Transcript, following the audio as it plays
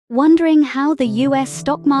Wondering how the US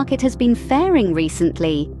stock market has been faring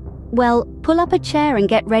recently? Well, pull up a chair and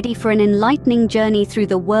get ready for an enlightening journey through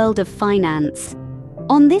the world of finance.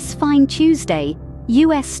 On this fine Tuesday,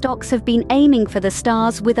 US stocks have been aiming for the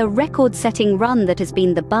stars with a record-setting run that has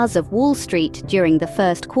been the buzz of Wall Street during the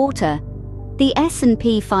first quarter. The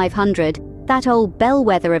S&P 500, that old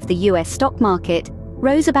bellwether of the US stock market,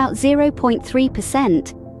 rose about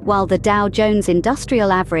 0.3%, while the Dow Jones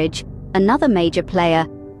Industrial Average, another major player,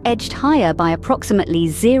 edged higher by approximately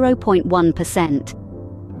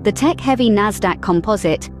 0.1%. The tech-heavy Nasdaq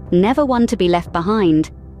Composite, never one to be left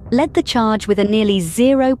behind, led the charge with a nearly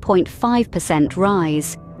 0.5%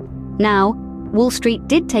 rise. Now, Wall Street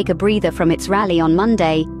did take a breather from its rally on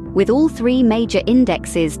Monday, with all three major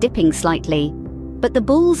indexes dipping slightly. But the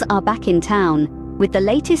bulls are back in town, with the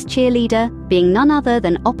latest cheerleader being none other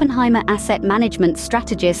than Oppenheimer asset management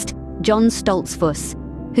strategist John Stoltzfus,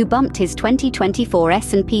 who bumped his 2024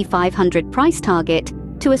 S&P 500 price target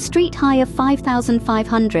to a street high of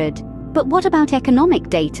 5,500. But what about economic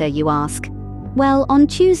data, you ask? Well, on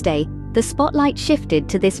Tuesday, the spotlight shifted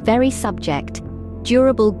to this very subject.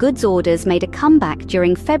 Durable goods orders made a comeback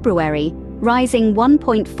during February, rising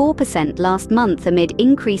 1.4% last month amid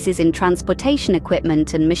increases in transportation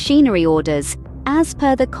equipment and machinery orders, as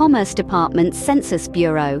per the Commerce Department's Census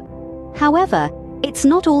Bureau. However, it's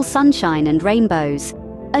not all sunshine and rainbows.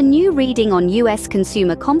 A new reading on US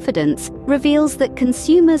consumer confidence reveals that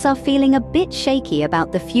consumers are feeling a bit shaky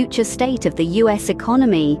about the future state of the US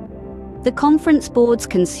economy. The Conference Board's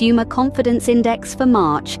Consumer Confidence Index for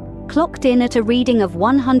March clocked in at a reading of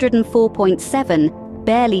 104.7,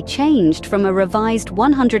 barely changed from a revised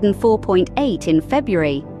 104.8 in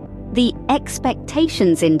February. The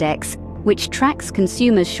Expectations Index, which tracks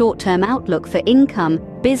consumers' short-term outlook for income,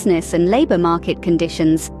 business and labor market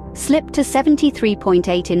conditions, slipped to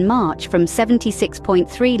 73.8 in March from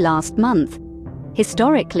 76.3 last month.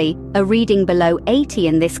 Historically, a reading below 80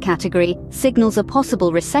 in this category signals a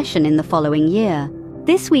possible recession in the following year.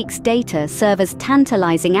 This week's data serve as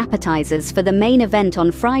tantalizing appetizers for the main event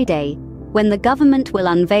on Friday, when the government will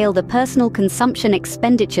unveil the Personal Consumption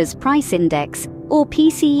Expenditures Price Index, or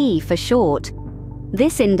PCE for short.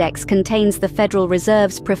 This index contains the Federal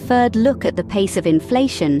Reserve's preferred look at the pace of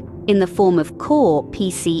inflation in the form of core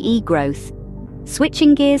PCE growth.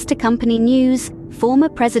 Switching gears to company news, former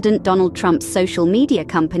President Donald Trump's social media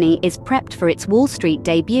company is prepped for its Wall Street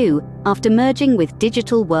debut after merging with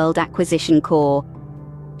Digital World Acquisition Corp.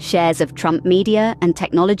 Shares of Trump Media and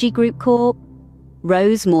Technology Group Corp.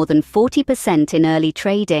 rose more than 40% in early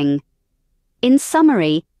trading. In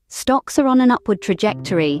summary, stocks are on an upward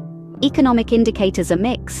trajectory, economic indicators are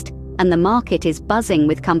mixed, and the market is buzzing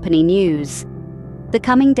with company news. The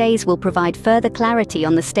coming days will provide further clarity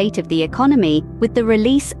on the state of the economy with the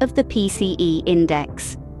release of the PCE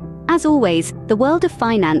index. As always, the world of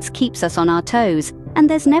finance keeps us on our toes, and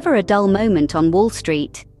there's never a dull moment on Wall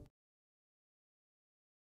Street.